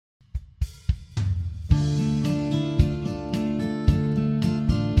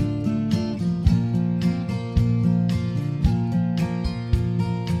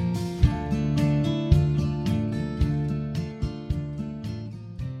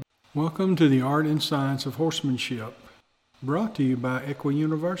Welcome to the Art and Science of Horsemanship, brought to you by Equi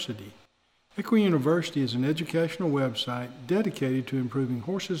University. Equi University is an educational website dedicated to improving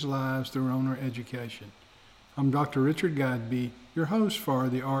horses' lives through owner education. I'm Dr. Richard Guideby, your host for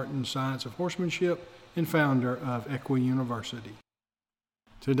the Art and Science of Horsemanship and founder of Equi University.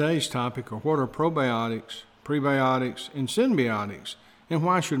 Today's topic are what are probiotics, prebiotics, and synbiotics, and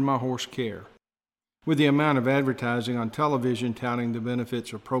why should my horse care? With the amount of advertising on television touting the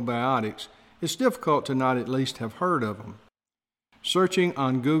benefits of probiotics, it's difficult to not at least have heard of them. Searching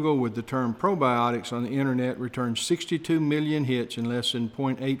on Google with the term probiotics on the internet returns 62 million hits in less than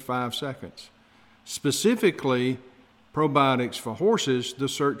 0.85 seconds. Specifically, probiotics for horses, the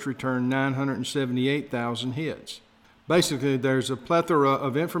search returned 978,000 hits. Basically, there's a plethora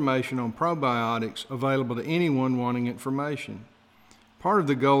of information on probiotics available to anyone wanting information. Part of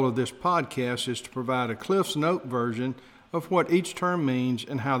the goal of this podcast is to provide a Cliff's Note version of what each term means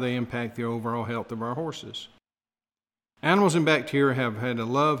and how they impact the overall health of our horses. Animals and bacteria have had a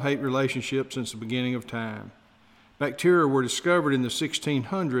love-hate relationship since the beginning of time. Bacteria were discovered in the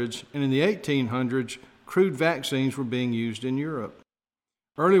 1600s, and in the 1800s, crude vaccines were being used in Europe.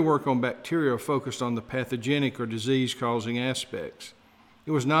 Early work on bacteria focused on the pathogenic or disease-causing aspects.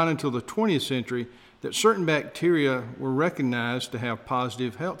 It was not until the 20th century that certain bacteria were recognized to have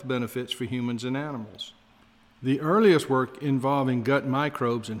positive health benefits for humans and animals. The earliest work involving gut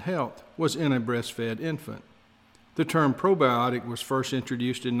microbes and health was in a breastfed infant. The term probiotic was first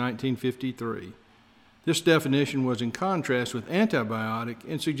introduced in 1953. This definition was in contrast with antibiotic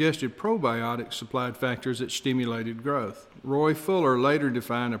and suggested probiotics supplied factors that stimulated growth. Roy Fuller later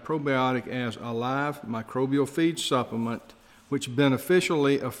defined a probiotic as a live microbial feed supplement which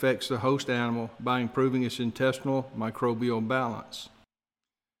beneficially affects the host animal by improving its intestinal microbial balance.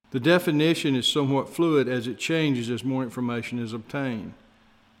 The definition is somewhat fluid as it changes as more information is obtained.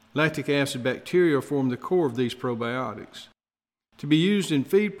 Lactic acid bacteria form the core of these probiotics. To be used in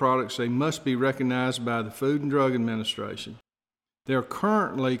feed products, they must be recognized by the Food and Drug Administration. They are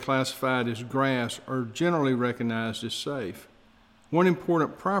currently classified as GRAS or generally recognized as safe. One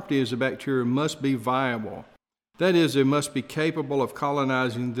important property is the bacteria must be viable. That is, they must be capable of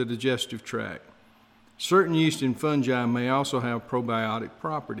colonizing the digestive tract. Certain yeast and fungi may also have probiotic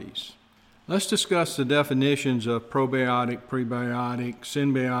properties. Let's discuss the definitions of probiotic, prebiotic,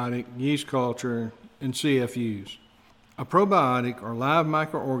 synbiotic, yeast culture, and CFUs. A probiotic are live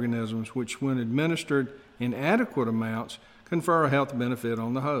microorganisms which, when administered in adequate amounts, confer a health benefit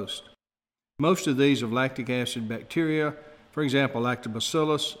on the host. Most of these have lactic acid bacteria, for example,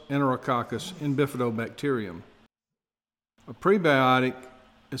 Lactobacillus, Enterococcus, and Bifidobacterium. A prebiotic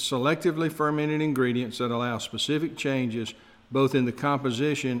is selectively fermented ingredients that allow specific changes both in the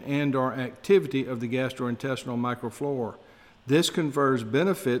composition and/or activity of the gastrointestinal microflora. This confers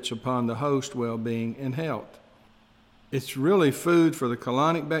benefits upon the host well-being and health. It's really food for the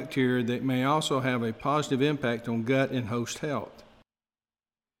colonic bacteria that may also have a positive impact on gut and host health.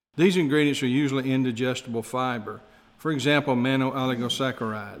 These ingredients are usually indigestible fiber, for example,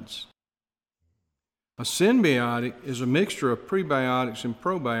 monooligosaccharides. A synbiotic is a mixture of prebiotics and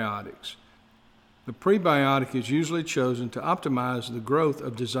probiotics. The prebiotic is usually chosen to optimize the growth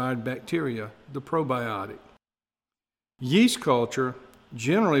of desired bacteria, the probiotic. Yeast culture,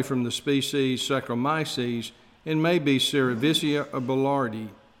 generally from the species Saccharomyces, and may be Cerevisia or Boulardii.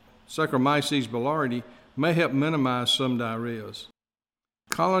 Saccharomyces boulardii may help minimize some diarrheas.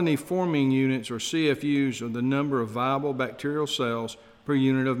 Colony forming units or CFUs are the number of viable bacterial cells per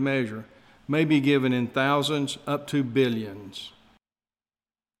unit of measure, may be given in thousands up to billions.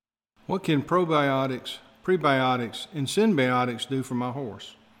 What can probiotics, prebiotics, and synbiotics do for my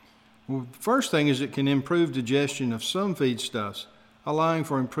horse? Well, the first thing is it can improve digestion of some feedstuffs, allowing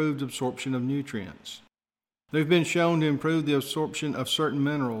for improved absorption of nutrients. They've been shown to improve the absorption of certain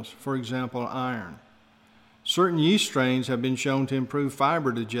minerals, for example, iron. Certain yeast strains have been shown to improve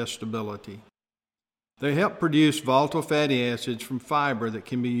fiber digestibility. They help produce volatile fatty acids from fiber that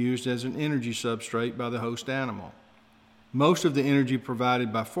can be used as an energy substrate by the host animal. Most of the energy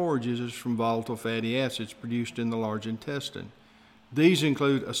provided by forages is from volatile fatty acids produced in the large intestine. These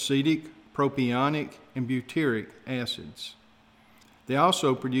include acetic, propionic, and butyric acids. They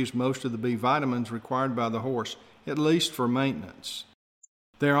also produce most of the B vitamins required by the horse, at least for maintenance.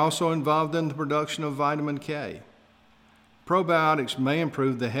 They are also involved in the production of vitamin K. Probiotics may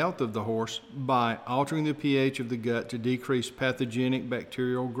improve the health of the horse by altering the pH of the gut to decrease pathogenic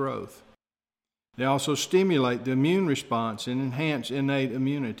bacterial growth. They also stimulate the immune response and enhance innate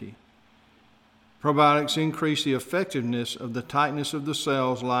immunity. Probiotics increase the effectiveness of the tightness of the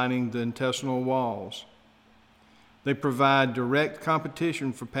cells lining the intestinal walls. They provide direct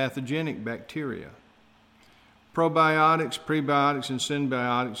competition for pathogenic bacteria. Probiotics, prebiotics, and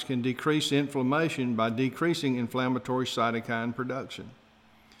synbiotics can decrease inflammation by decreasing inflammatory cytokine production.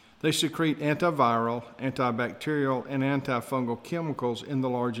 They secrete antiviral, antibacterial, and antifungal chemicals in the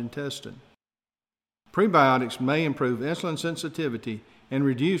large intestine. Prebiotics may improve insulin sensitivity and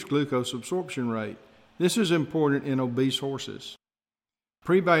reduce glucose absorption rate. This is important in obese horses.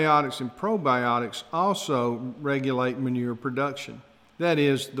 Prebiotics and probiotics also regulate manure production, that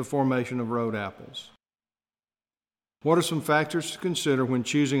is, the formation of road apples. What are some factors to consider when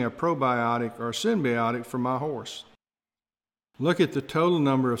choosing a probiotic or a synbiotic for my horse? Look at the total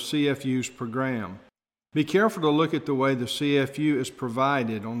number of CFUs per gram. Be careful to look at the way the CFU is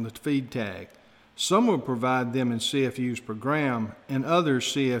provided on the feed tag. Some will provide them in CFUs per gram and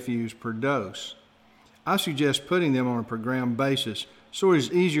others CFUs per dose. I suggest putting them on a per gram basis so it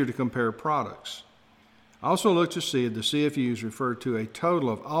is easier to compare products. Also look to see if the CFUs refer to a total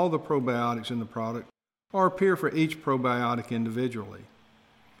of all the probiotics in the product or appear for each probiotic individually.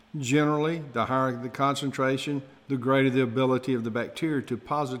 Generally, the higher the concentration, the greater the ability of the bacteria to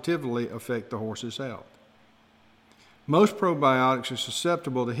positively affect the horse's health. Most probiotics are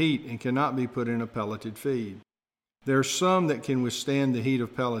susceptible to heat and cannot be put in a pelleted feed. There are some that can withstand the heat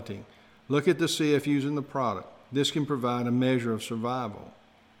of pelleting. Look at the CFUs in the product. This can provide a measure of survival.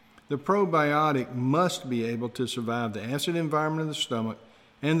 The probiotic must be able to survive the acid environment of the stomach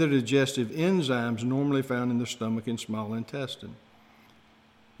and the digestive enzymes normally found in the stomach and small intestine.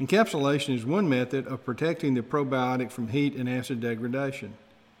 Encapsulation is one method of protecting the probiotic from heat and acid degradation.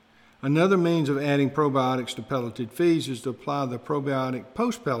 Another means of adding probiotics to pelleted feeds is to apply the probiotic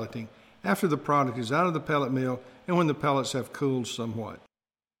post-pelleting after the product is out of the pellet mill and when the pellets have cooled somewhat.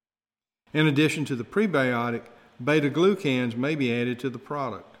 In addition to the prebiotic, beta-glucans may be added to the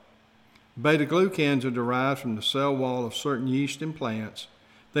product. Beta-glucans are derived from the cell wall of certain yeast and plants.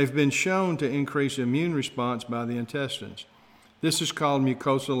 They've been shown to increase immune response by the intestines. This is called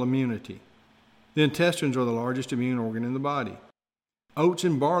mucosal immunity. The intestines are the largest immune organ in the body. Oats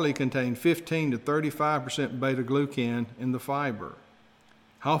and barley contain 15 to 35% beta-glucan in the fiber.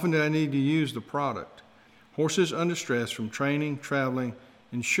 How often do I need to use the product? Horses under stress from training, traveling,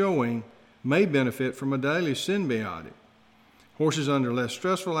 and showing may benefit from a daily synbiotic. Horses under less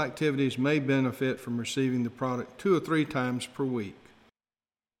stressful activities may benefit from receiving the product 2 or 3 times per week.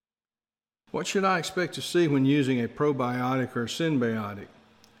 What should I expect to see when using a probiotic or a synbiotic?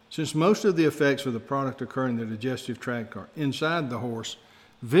 Since most of the effects of the product occur in the digestive tract or inside the horse,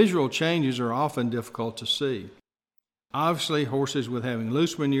 visual changes are often difficult to see. Obviously, horses with having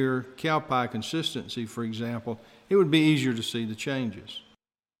loose manure, cow pie consistency, for example, it would be easier to see the changes.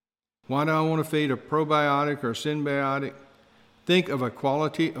 Why do I want to feed a probiotic or a synbiotic? Think of a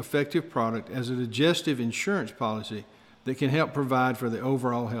quality, effective product as a digestive insurance policy that can help provide for the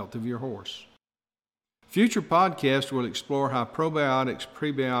overall health of your horse. Future podcasts will explore how probiotics,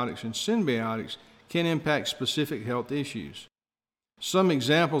 prebiotics, and synbiotics can impact specific health issues. Some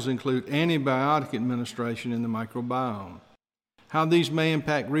examples include antibiotic administration in the microbiome, how these may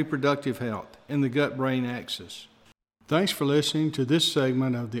impact reproductive health and the gut-brain axis. Thanks for listening to this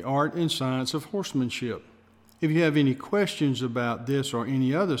segment of The Art and Science of Horsemanship. If you have any questions about this or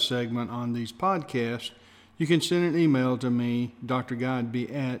any other segment on these podcasts, you can send an email to me, Dr.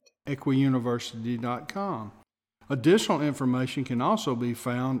 Guideby, at equiuniversity.com. Additional information can also be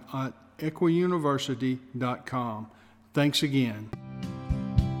found at equiuniversity.com. Thanks again.